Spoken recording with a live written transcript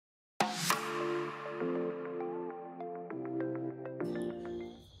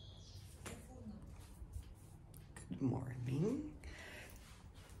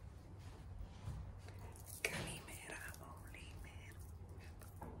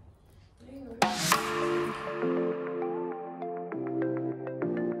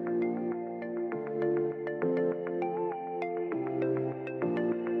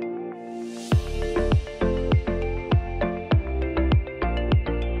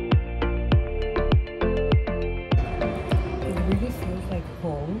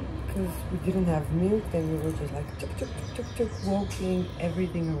didn't have milk, then we were just like walking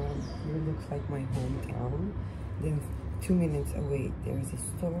everything around. It looks like my hometown. Then 2 minutes away, there's a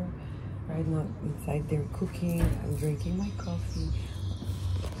store. Right now inside they're cooking. I'm drinking my coffee,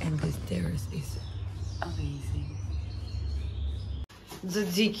 and this terrace is amazing.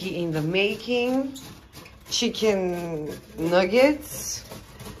 Tzatziki in the making. Chicken nuggets.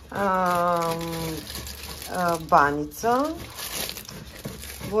 Banica.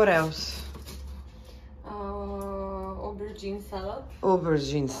 What else? Aubergine salad.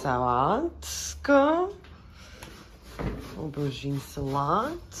 Aubergine salad. Aubergine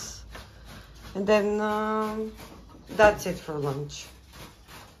salad. And then that's it for lunch.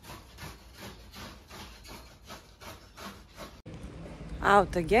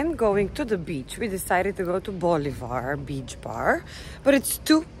 Out again, going to the beach. We decided to go to Bolivar Beach Bar, but it's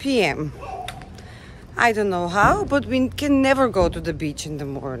 2 p.m. I don't know how, but we can never go to the beach in the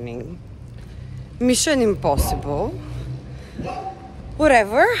morning. Mission impossible.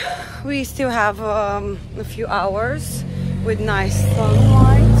 Whatever. We still have a few hours with nice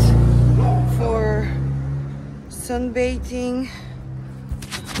sunlight for sunbathing.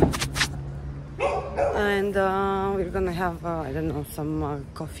 And we're gonna have, I don't know, some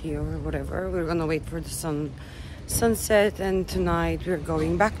coffee or whatever. We're gonna wait for the sunset, and tonight we're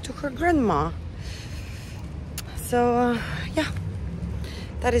going back to her grandma. So, yeah,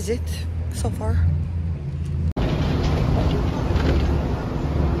 that is it so far.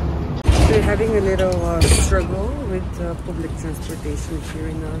 We're having a little struggle with public transportation here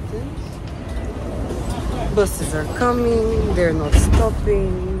in Athens. Buses are coming, they're not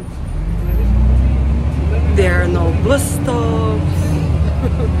stopping. There are no bus stops.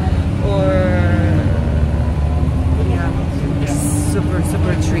 Or, yeah, super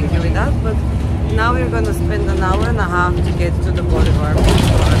tricky with that. But now we're gonna spend an hour and a half to get to the Bolivar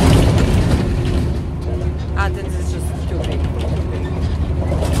Beach Bar. Athens is just too big.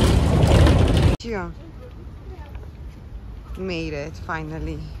 Yeah. Made it,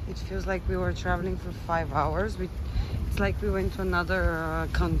 finally. It feels like we were traveling for 5 hours. It's like we went to another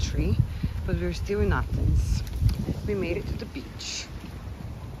country, but we're still in Athens. We made it to the beach.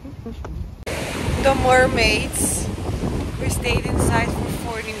 The mermaids. We stayed inside for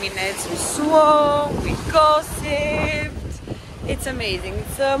 40 minutes. We swam, we gossiped. It's amazing.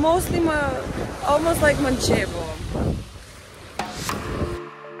 It's mostly almost like Manchego.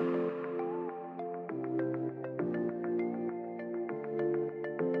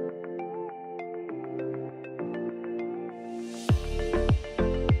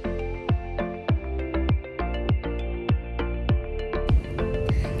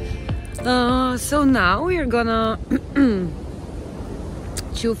 So now we're gonna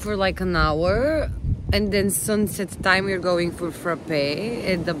chill for like an hour, and then sunset time we're going for frappe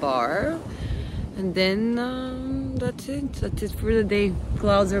at the bar, and then that's it for the day.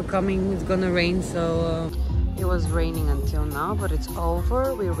 Clouds are coming, it's gonna rain, so it was raining until now, but it's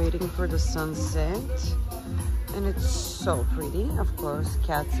over. We're waiting for the sunset, and it's so pretty. Of course,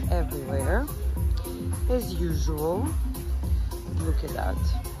 cats everywhere as usual. Look at that.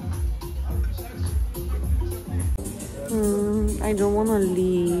 I don't want to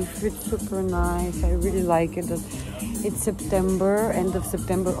leave. It's super nice. I really like it. It's September, end of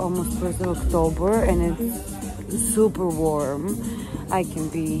September, almost 1st of October, and it's super warm. I can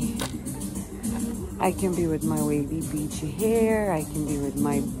be with my wavy beachy hair. I can be with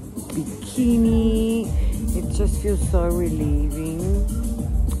my bikini. It just feels so relieving.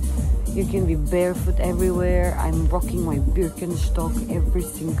 You can be barefoot everywhere. I'm rocking my Birkenstock every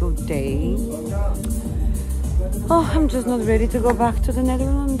single day. Oh, I'm just not ready to go back to the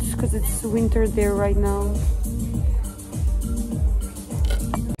Netherlands because it's winter there right now.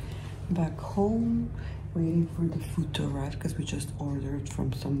 Back home, waiting for the food to arrive because we just ordered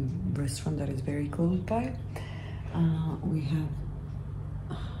from some restaurant that is very close by. We have,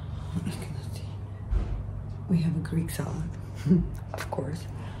 you cannot see, we have a Greek salad, of course.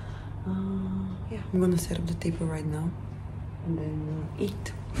 Yeah, I'm gonna set up the table right now and then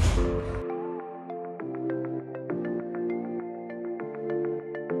eat.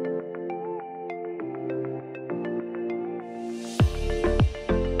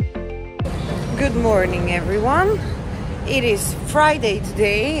 Good morning, everyone. It is Friday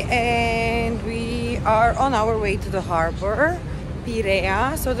today, and we are on our way to the harbor,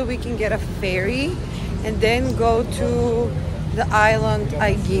 Piraeus, so that we can get a ferry and then go to the island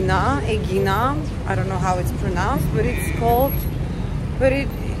Aegina. I don't know how it's pronounced, but it's called. Thank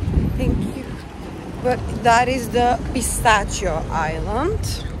you. But that is the Pistachio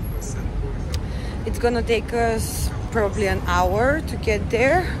Island. It's gonna take us probably an hour to get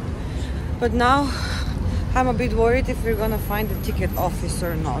there. But now I'm a bit worried if we're gonna find the ticket office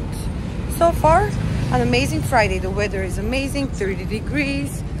or not. So far, an amazing Friday. The weather is amazing, 30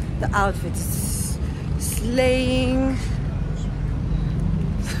 degrees. The outfit is slaying.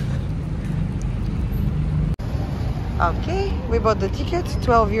 Okay, we bought the ticket,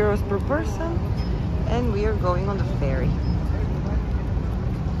 12 euros per person, and we are going on the ferry.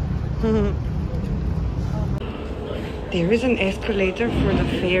 There is an escalator for the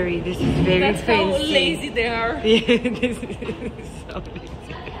ferry. This is very That's fancy. how lazy they are. Yeah, this is so lazy.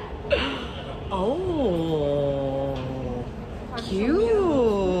 Oh,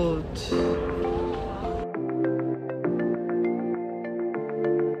 cute.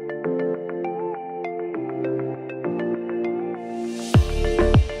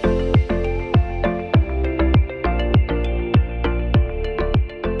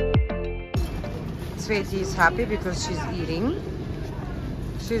 Cveti is happy because she's eating.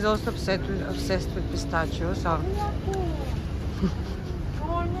 She's also obsessed with pistachio. So.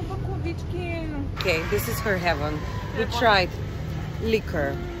 Okay, this is her heaven. We tried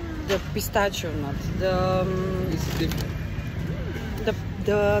liquor, the pistachio nut,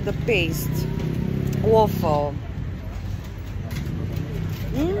 the paste, waffle.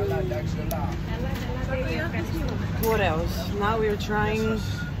 What else? Now we're trying.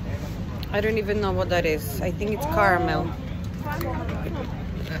 I don't even know what that is. I think it's caramel.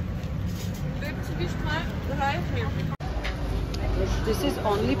 This is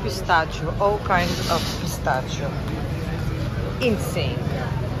only pistachio, all kinds of pistachio. Insane.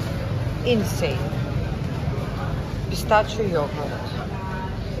 Insane. Pistachio yogurt.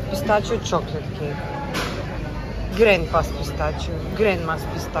 Pistachio chocolate cake. Grandpa's pistachio. Grandma's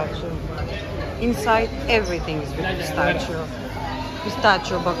pistachio. Inside, everything is with pistachio.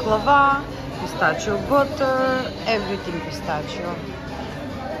 Pistachio baklava, pistachio butter, everything pistachio.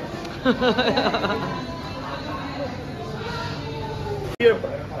 Here,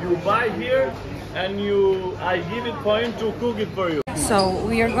 you buy here and I give it for him to cook it for you. So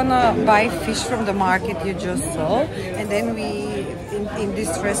we are gonna buy fish from the market you just saw, and then in this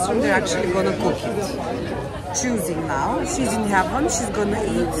restaurant they're actually gonna cook it. Choosing now. She's in heaven. She's gonna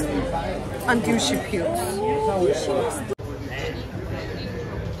eat until she pukes.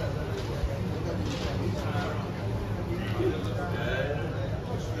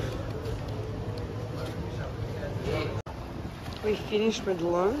 We finished with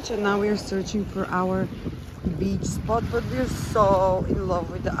lunch and now we are searching for our beach spot, but we're so in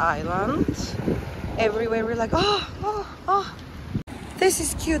love with the island. Everywhere we're like, oh, this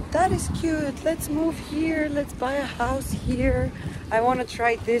is cute, that is cute, let's move here, let's buy a house here. I want to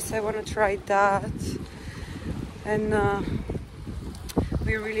try this, I want to try that. And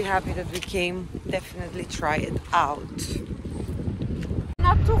we're really happy that we came. Definitely try it out.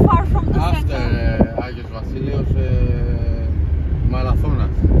 Not too far from the center. Άγιος Βασίλειος Μαραθώνας.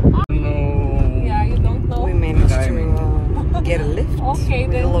 Yeah, you don't know. We managed to get a lift Okay,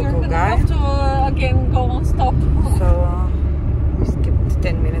 with then a we're local gonna guy. have to again go on stop. So we skipped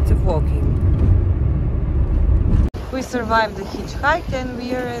 10 minutes of walking. We survived the hitchhike and we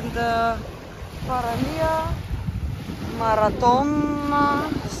are in the Paralia Marathon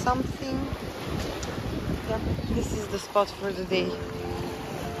something. Yeah, this is the spot for the day.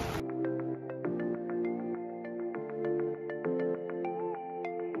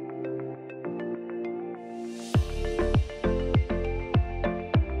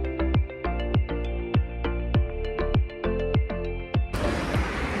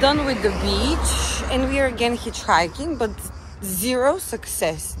 Done with the beach and we are again hitchhiking, but zero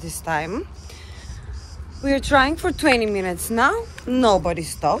success this time. We are trying for 20 minutes now. Nobody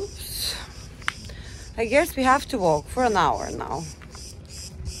stops. I guess we have to walk for an hour now.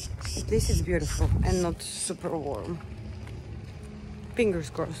 At least it's beautiful and not super warm. Fingers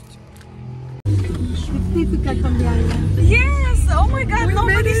crossed. It's difficult on the island. Yes! Oh my god,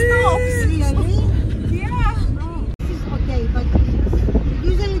 nobody stops! Really? Yeah! Okay, but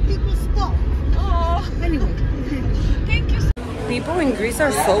usually people stop. Oh, Anyway. thank you. People in Greece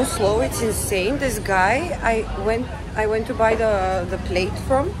are so slow, it's insane. This guy I went to buy the plate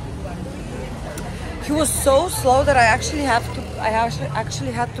from, he was so slow that I actually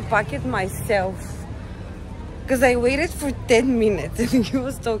had to pack it myself, because I waited for 10 minutes and he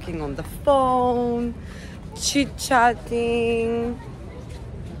was talking on the phone, chit-chatting.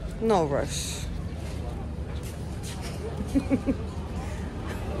 No rush.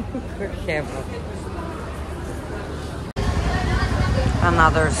 Good heaven.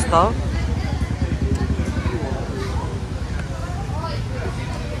 Another stop.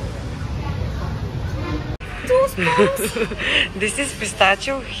 Too This is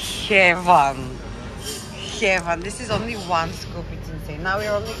pistachio heaven. Heaven. This is only one scoop. It's insane. Now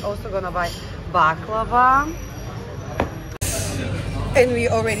we're also gonna buy baklava. And we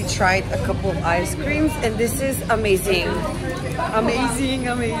already tried a couple of ice creams, and this is amazing. Amazing,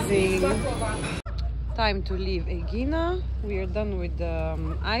 amazing. Time to leave Aegina. We are done with the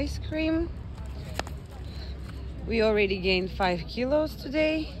ice cream. We already gained 5 kilos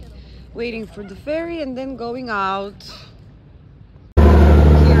today. Waiting for the ferry and then going out.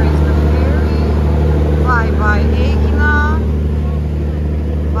 Here is the ferry. Bye bye Aegina.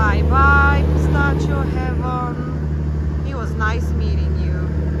 Bye bye pistachio heaven. It was nice meeting you.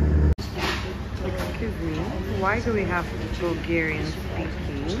 Excuse me, why do we have Bulgarian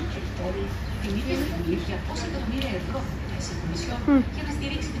speaking?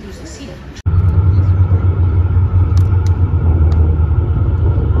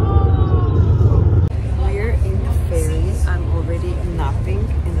 We're in the ferry. I'm already napping,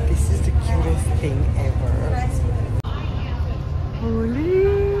 and this is the cutest thing ever. Holy!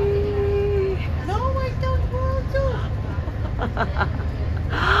 No, I don't want to.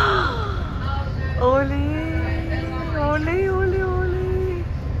 Ole! Ole, ole, ole!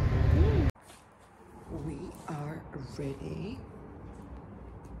 We are ready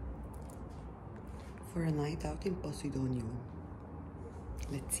for a night out in Poseidon.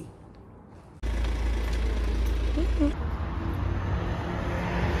 Let's see.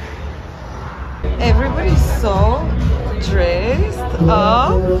 Everybody's so dressed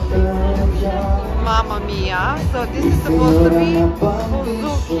up. Mamma mia. So this is supposed to be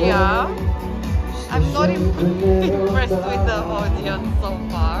Buzukia. I'm not impressed with the audience so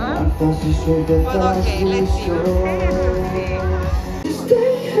far. But okay, let's see.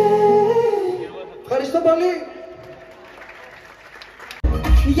 Ευχαριστώ πολύ.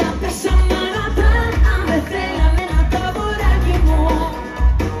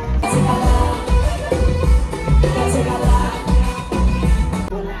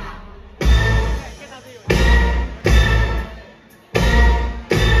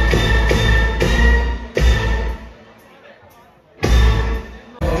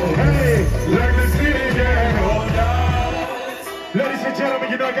 Ladies and gentlemen,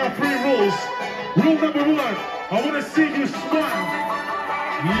 you know I got 3 rules. Rule number 1, I want to see you smile.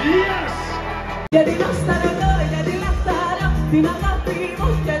 Yes!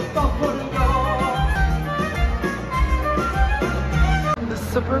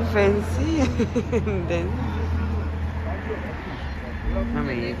 Super fancy. And then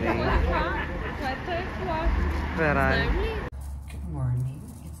amazing. Good morning.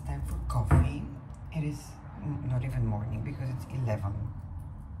 It's time for coffee. It is not even morning because it's 11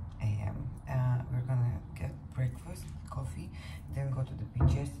 a.m. We're gonna get breakfast, coffee, then go to the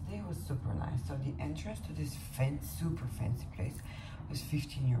beach. Yesterday was super nice. So the entrance to this super fancy place was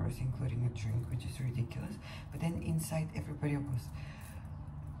 15 euros, including a drink, which is ridiculous. But then inside, everybody was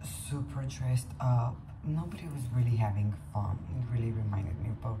super dressed up. Nobody was really having fun. It really reminded me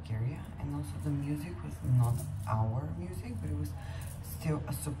of Bulgaria. And also the music was not our music, but it was still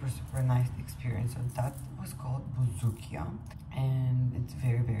a super nice experience. So that was called Buzukia, and it's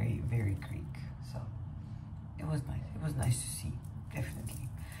very Greek. So it was nice. It was nice to see, definitely.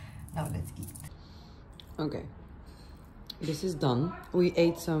 Now let's eat. Okay, this is done. We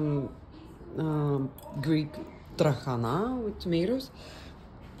ate some Greek trachana with tomatoes,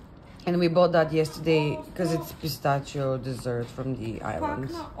 and we bought that yesterday because it's pistachio dessert from the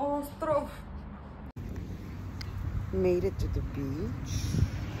islands. Made it to the beach,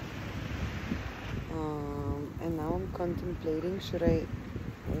 and now I'm contemplating should I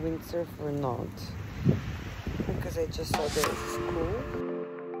windsurf or not, because I just saw there was a school.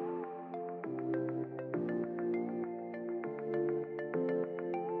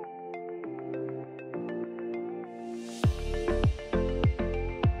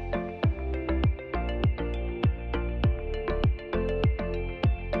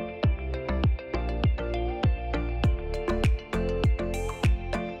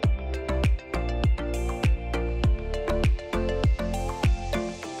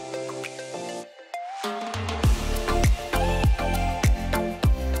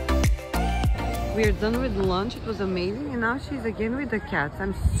 We're done with lunch. It was amazing, and now she's again with the cats.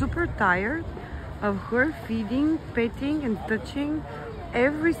 I'm super tired of her feeding, petting, and touching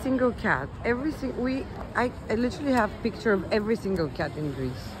every single cat. I literally have a picture of every single cat in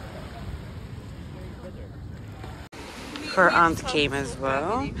Greece. Her aunt came as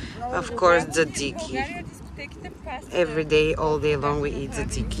well. Of course, tzatziki. Every day, all day long, we eat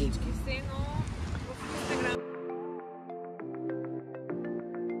tzatziki.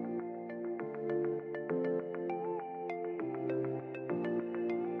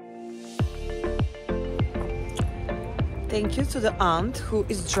 Thank you to the aunt who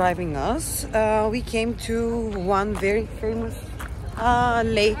is driving us. We came to one very famous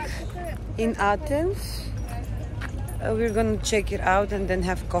lake in Athens. We're gonna check it out and then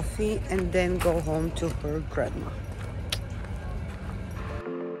have coffee and then go home to her grandma.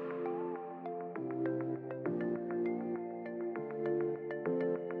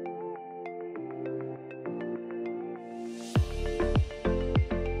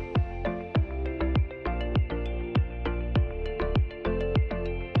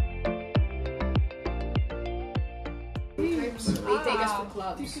 They take us to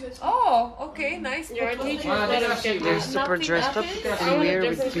clubs. Oh, okay, nice. They're super dressed up and we're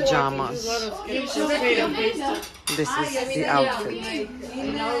with pajamas. This is the outfit.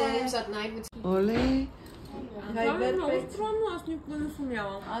 In our rooms at night with... Оле. Това много странно, аз никога не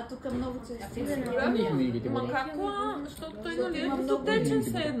сумявам. тук много чести. Ма какво? Защото той нали е като течен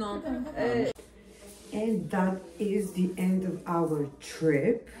все едно. And that is the end of our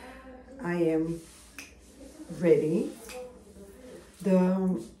trip. I am ready. The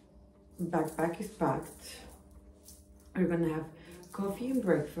backpack is packed. We're gonna have coffee and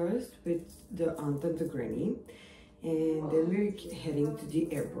breakfast with the aunt and the granny. And then we're heading to the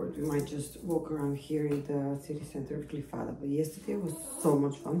airport. We might just walk around here in the city center of Klifada. But yesterday was so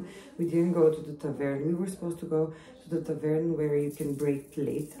much fun. We didn't go to the tavern. We were supposed to go to the tavern where you can break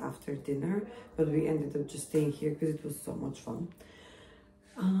late after dinner. But we ended up just staying here because it was so much fun.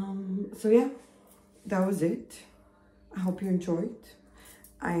 So yeah, that was it. I hope you enjoyed.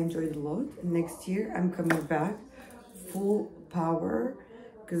 I enjoyed a lot. Next year I'm coming back full power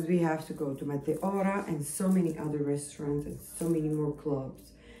because we have to go to Meteora and so many other restaurants and so many more clubs,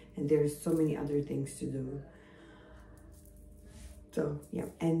 and there's so many other things to do. So yeah,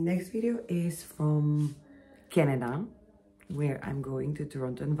 and next video is from Canada, where I'm going to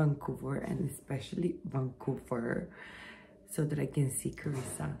Toronto and Vancouver, and especially Vancouver, so that I can see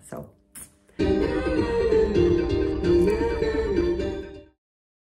Carissa. So